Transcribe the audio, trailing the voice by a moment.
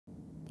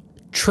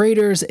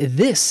Traders,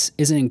 this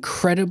is an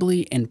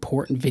incredibly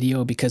important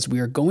video because we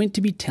are going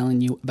to be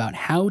telling you about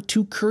how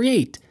to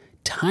create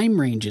time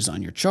ranges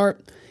on your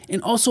chart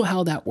and also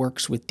how that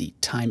works with the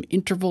time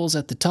intervals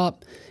at the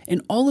top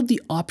and all of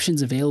the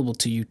options available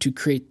to you to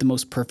create the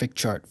most perfect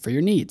chart for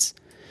your needs.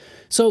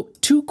 So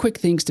two quick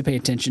things to pay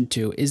attention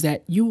to is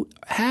that you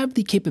have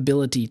the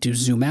capability to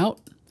zoom out,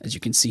 as you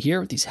can see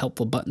here with these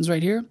helpful buttons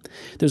right here.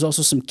 There's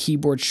also some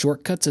keyboard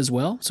shortcuts as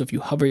well. So if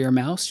you hover your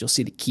mouse, you'll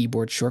see the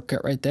keyboard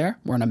shortcut right there.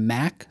 We're on a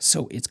Mac,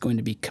 so it's going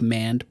to be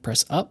Command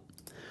press up.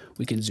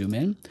 We can zoom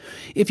in.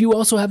 If you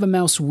also have a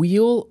mouse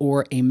wheel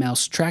or a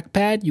mouse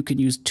trackpad, you can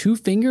use two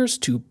fingers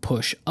to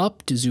push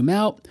up to zoom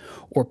out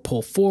or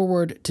pull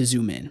forward to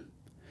zoom in.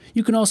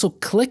 You can also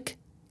click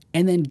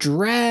and then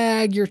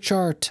drag your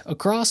chart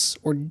across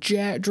or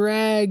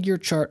drag your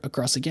chart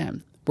across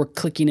again. We're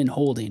clicking and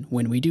holding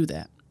when we do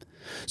that.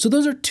 So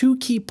those are two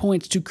key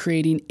points to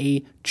creating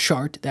a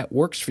chart that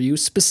works for you,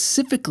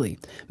 specifically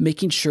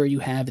making sure you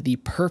have the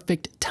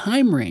perfect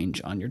time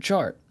range on your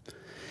chart.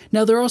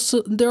 Now, there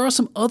are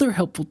some other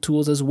helpful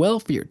tools as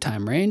well for your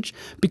time range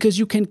because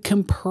you can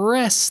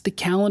compress the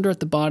calendar at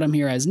the bottom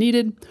here as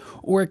needed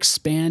or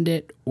expand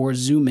it or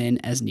zoom in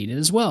as needed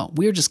as well.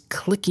 We are just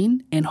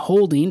clicking and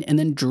holding and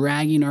then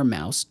dragging our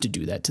mouse to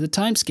do that to the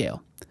time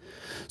scale.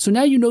 So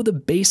now you know the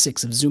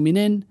basics of zooming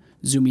in,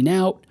 zooming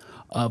out,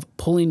 of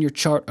pulling your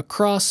chart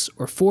across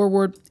or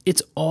forward.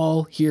 It's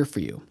all here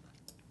for you.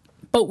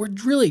 But we're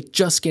really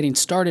just getting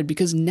started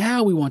because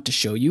now we want to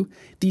show you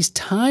these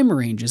time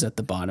ranges at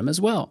the bottom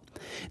as well.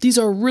 These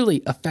are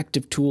really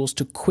effective tools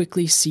to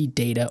quickly see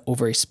data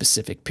over a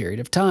specific period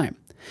of time.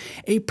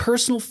 A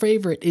personal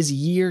favorite is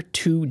year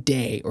to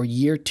day or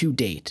year to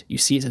date. You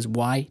see it says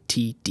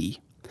YTD.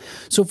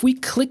 So if we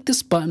click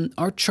this button,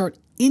 our chart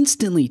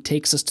instantly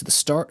takes us to the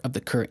start of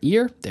the current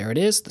year. There it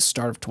is, the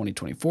start of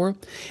 2024,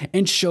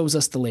 and shows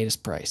us the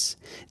latest price.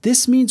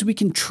 This means we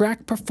can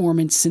track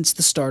performance since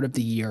the start of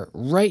the year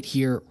right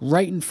here,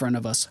 right in front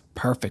of us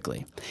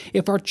perfectly.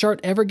 If our chart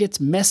ever gets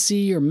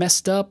messy or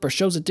messed up or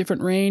shows a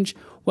different range,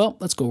 well,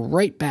 let's go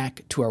right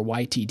back to our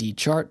YTD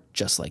chart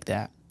just like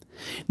that.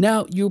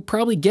 Now, you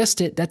probably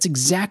guessed it, that's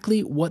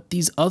exactly what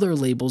these other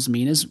labels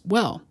mean as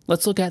well.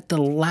 Let's look at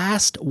the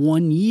last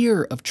 1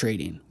 year of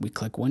trading. We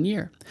click 1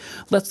 year.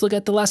 Let's look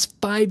at the last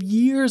 5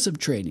 years of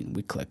trading.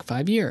 We click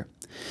 5 year.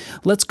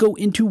 Let's go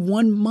into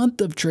 1 month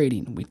of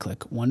trading. We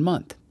click 1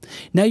 month.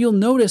 Now, you'll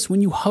notice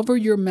when you hover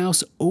your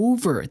mouse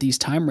over these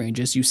time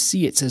ranges, you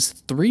see it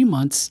says 3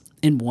 months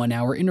in 1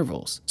 hour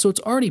intervals. So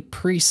it's already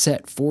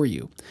preset for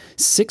you.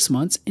 6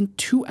 months in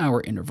 2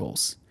 hour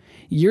intervals.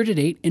 Year to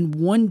date and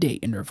 1 day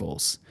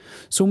intervals.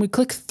 So when we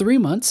click 3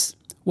 months,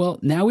 well,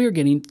 now we are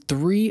getting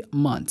 3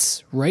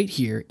 months right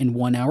here in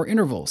 1 hour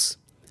intervals.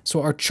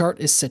 So our chart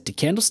is set to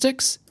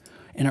candlesticks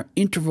and our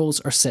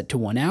intervals are set to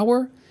 1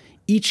 hour.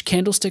 Each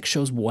candlestick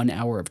shows 1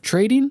 hour of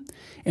trading,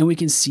 and we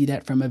can see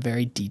that from a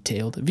very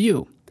detailed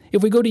view.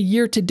 If we go to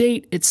year to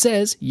date, it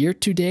says year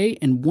to day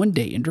and 1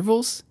 day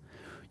intervals.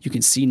 You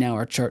can see now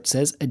our chart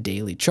says a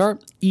daily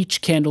chart.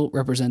 Each candle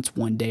represents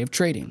 1 day of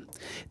trading.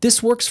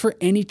 This works for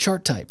any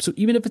chart type. So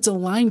even if it's a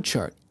line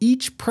chart,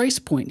 each price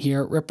point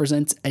here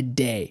represents a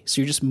day.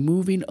 So you're just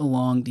moving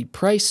along the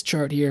price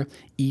chart here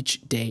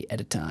each day at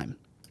a time.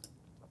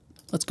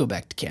 Let's go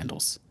back to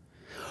candles.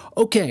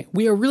 Okay,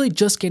 we are really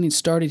just getting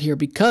started here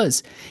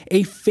because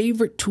a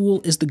favorite tool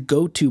is the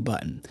go-to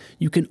button.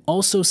 You can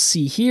also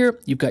see here,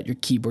 you've got your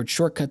keyboard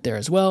shortcut there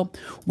as well.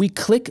 We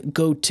click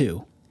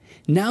go-to.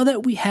 Now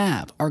that we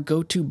have our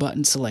go-to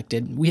button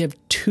selected, we have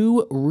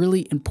two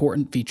really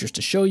important features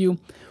to show you.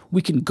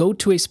 We can go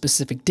to a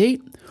specific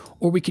date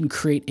or we can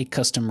create a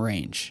custom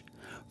range.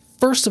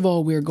 First of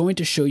all, we are going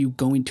to show you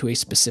going to a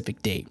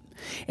specific date.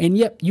 And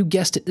yep, you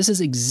guessed it, this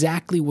is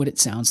exactly what it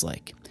sounds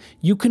like.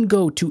 You can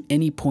go to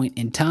any point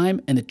in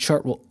time and the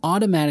chart will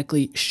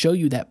automatically show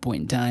you that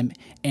point in time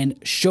and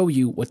show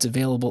you what's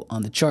available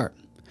on the chart.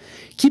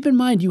 Keep in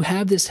mind you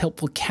have this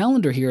helpful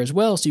calendar here as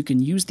well, so you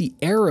can use the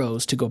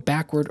arrows to go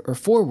backward or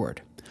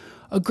forward.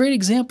 A great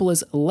example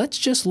is, let's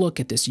just look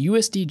at this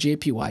USD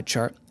JPY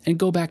chart and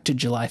go back to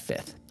July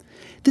 5th.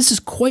 This is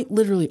quite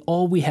literally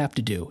all we have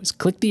to do is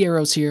click the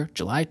arrows here,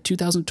 July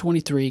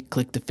 2023,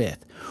 click the 5th.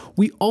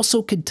 We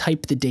also could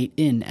type the date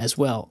in as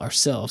well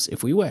ourselves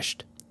if we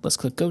wished. Let's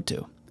click go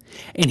to.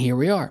 And here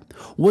we are.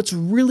 What's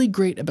really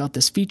great about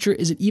this feature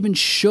is it even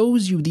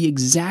shows you the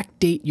exact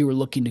date you were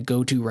looking to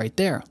go to right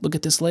there. Look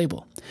at this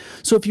label.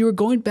 So if you were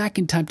going back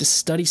in time to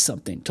study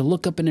something, to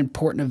look up an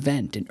important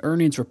event, an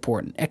earnings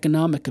report, an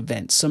economic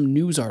event, some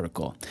news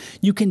article,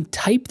 you can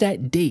type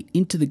that date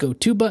into the go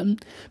to button,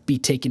 be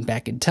taken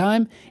back in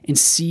time, and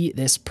see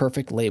this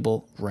perfect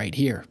label right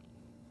here.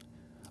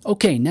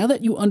 Okay, now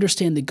that you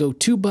understand the go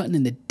to button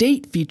and the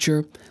date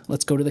feature,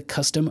 let's go to the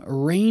custom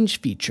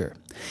range feature.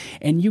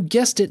 And you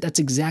guessed it, that's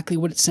exactly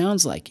what it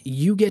sounds like.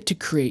 You get to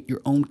create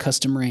your own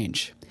custom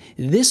range.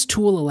 This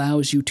tool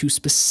allows you to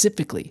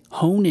specifically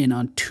hone in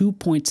on 2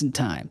 points in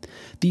time.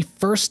 The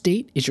first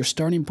date is your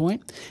starting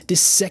point. The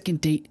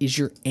second date is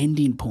your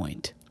ending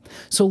point.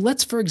 So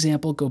let's, for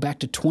example, go back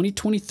to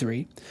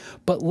 2023,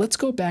 but let's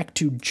go back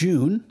to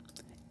June,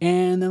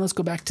 and then let's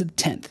go back to the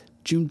 10th,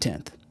 June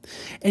 10th.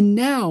 And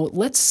now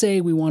let's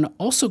say we want to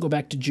also go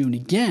back to June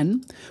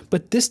again,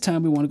 but this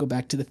time we want to go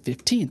back to the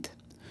 15th.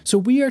 So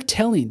we are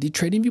telling the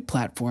TradingView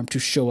platform to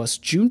show us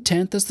June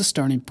 10th as the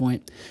starting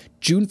point,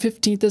 June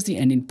 15th as the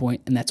ending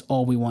point, and that's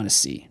all we want to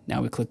see.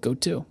 Now we click Go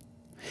To.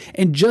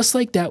 And just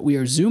like that, we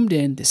are zoomed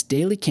in this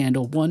daily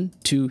candle, 1,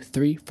 2,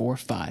 3, 4,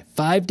 5.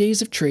 5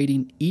 days of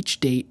trading, each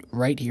date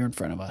right here in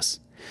front of us.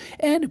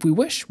 And if we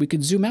wish, we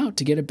could zoom out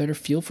to get a better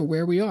feel for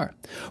where we are.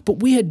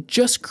 But we had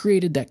just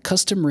created that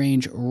custom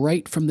range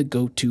right from the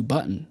Go To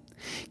button.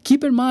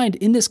 Keep in mind,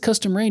 in this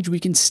custom range, we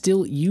can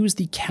still use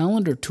the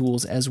calendar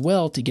tools as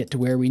well to get to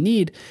where we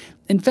need.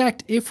 In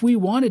fact, if we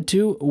wanted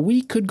to,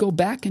 we could go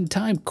back in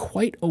time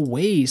quite a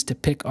ways to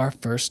pick our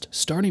first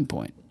starting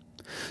point.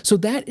 So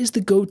that is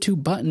the Go To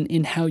button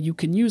in how you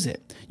can use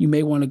it. You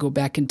may want to go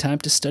back in time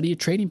to study a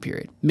trading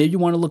period. Maybe you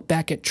want to look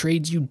back at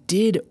trades you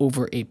did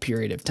over a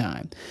period of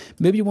time.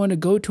 Maybe you want to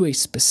go to a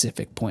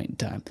specific point in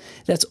time.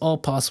 That's all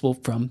possible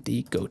from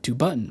the Go To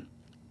button.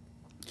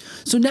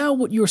 So now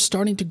what you're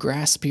starting to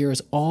grasp here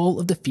is all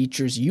of the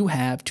features you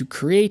have to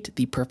create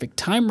the perfect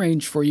time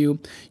range for you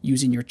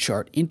using your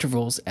chart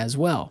intervals as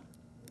well.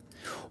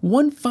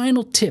 One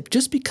final tip,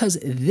 just because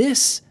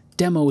this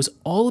demo is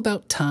all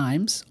about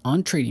times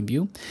on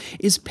TradingView,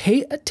 is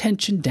pay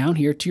attention down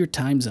here to your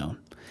time zone.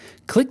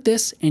 Click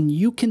this and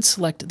you can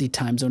select the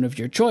time zone of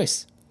your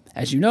choice.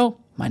 As you know,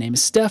 my name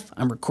is Steph.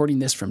 I'm recording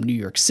this from New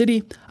York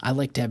City. I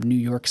like to have New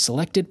York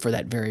selected for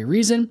that very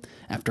reason.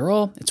 After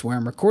all, it's where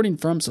I'm recording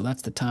from, so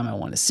that's the time I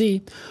want to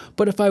see.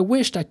 But if I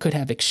wished, I could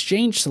have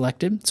exchange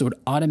selected, so it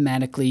would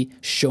automatically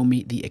show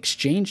me the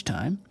exchange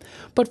time.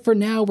 But for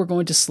now, we're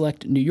going to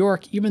select New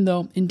York, even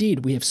though,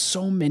 indeed, we have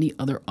so many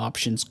other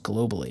options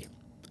globally.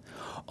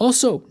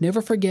 Also,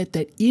 never forget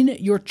that in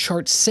your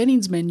chart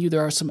settings menu,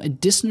 there are some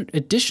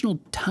additional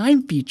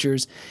time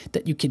features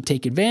that you can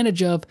take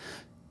advantage of.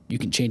 You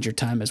can change your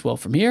time as well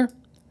from here.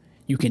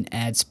 You can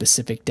add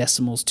specific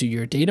decimals to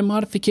your data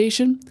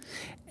modification.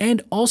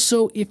 And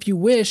also, if you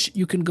wish,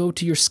 you can go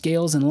to your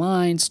scales and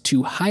lines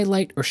to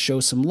highlight or show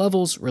some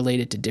levels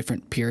related to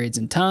different periods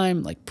in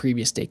time, like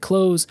previous day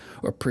close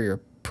or pre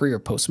or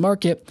post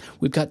market.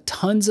 We've got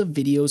tons of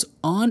videos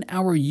on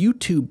our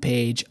YouTube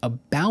page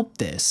about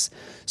this.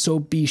 So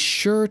be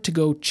sure to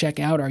go check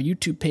out our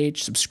YouTube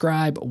page,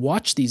 subscribe,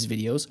 watch these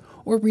videos,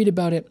 or read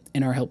about it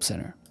in our Help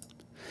Center.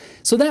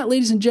 So that,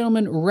 ladies and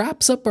gentlemen,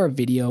 wraps up our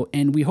video,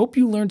 and we hope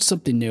you learned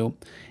something new.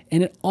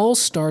 And it all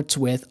starts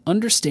with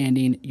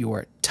understanding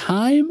your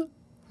time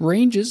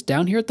ranges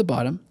down here at the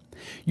bottom,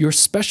 your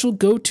special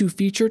go-to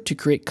feature to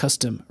create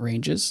custom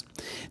ranges,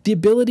 the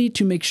ability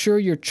to make sure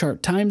your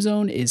chart time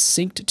zone is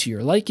synced to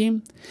your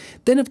liking,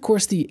 then of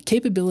course the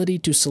capability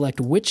to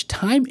select which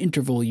time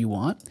interval you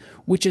want,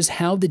 which is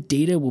how the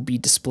data will be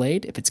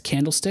displayed. If it's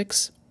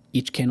candlesticks,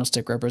 each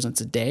candlestick represents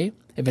a day.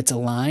 If it's a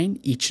line,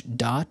 each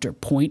dot or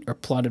point or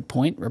plotted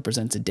point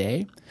represents a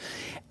day.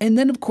 And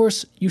then, of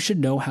course, you should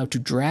know how to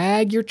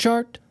drag your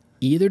chart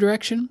either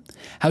direction,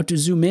 how to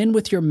zoom in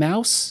with your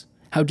mouse,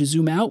 how to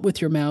zoom out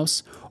with your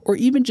mouse, or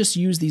even just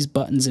use these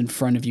buttons in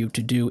front of you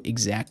to do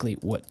exactly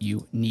what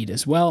you need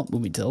as well,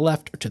 moving to the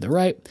left or to the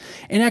right.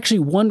 And actually,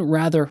 one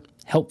rather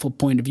helpful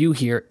point of view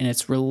here, and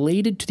it's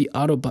related to the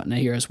auto button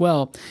here as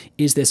well,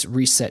 is this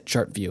reset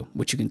chart view,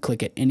 which you can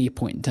click at any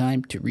point in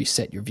time to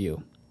reset your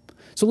view.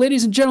 So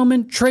ladies and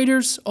gentlemen,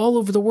 traders all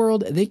over the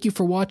world, thank you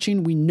for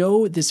watching. We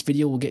know this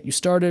video will get you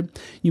started.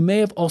 You may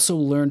have also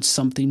learned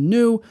something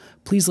new.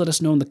 Please let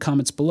us know in the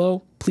comments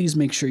below. Please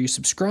make sure you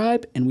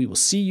subscribe, and we will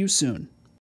see you soon.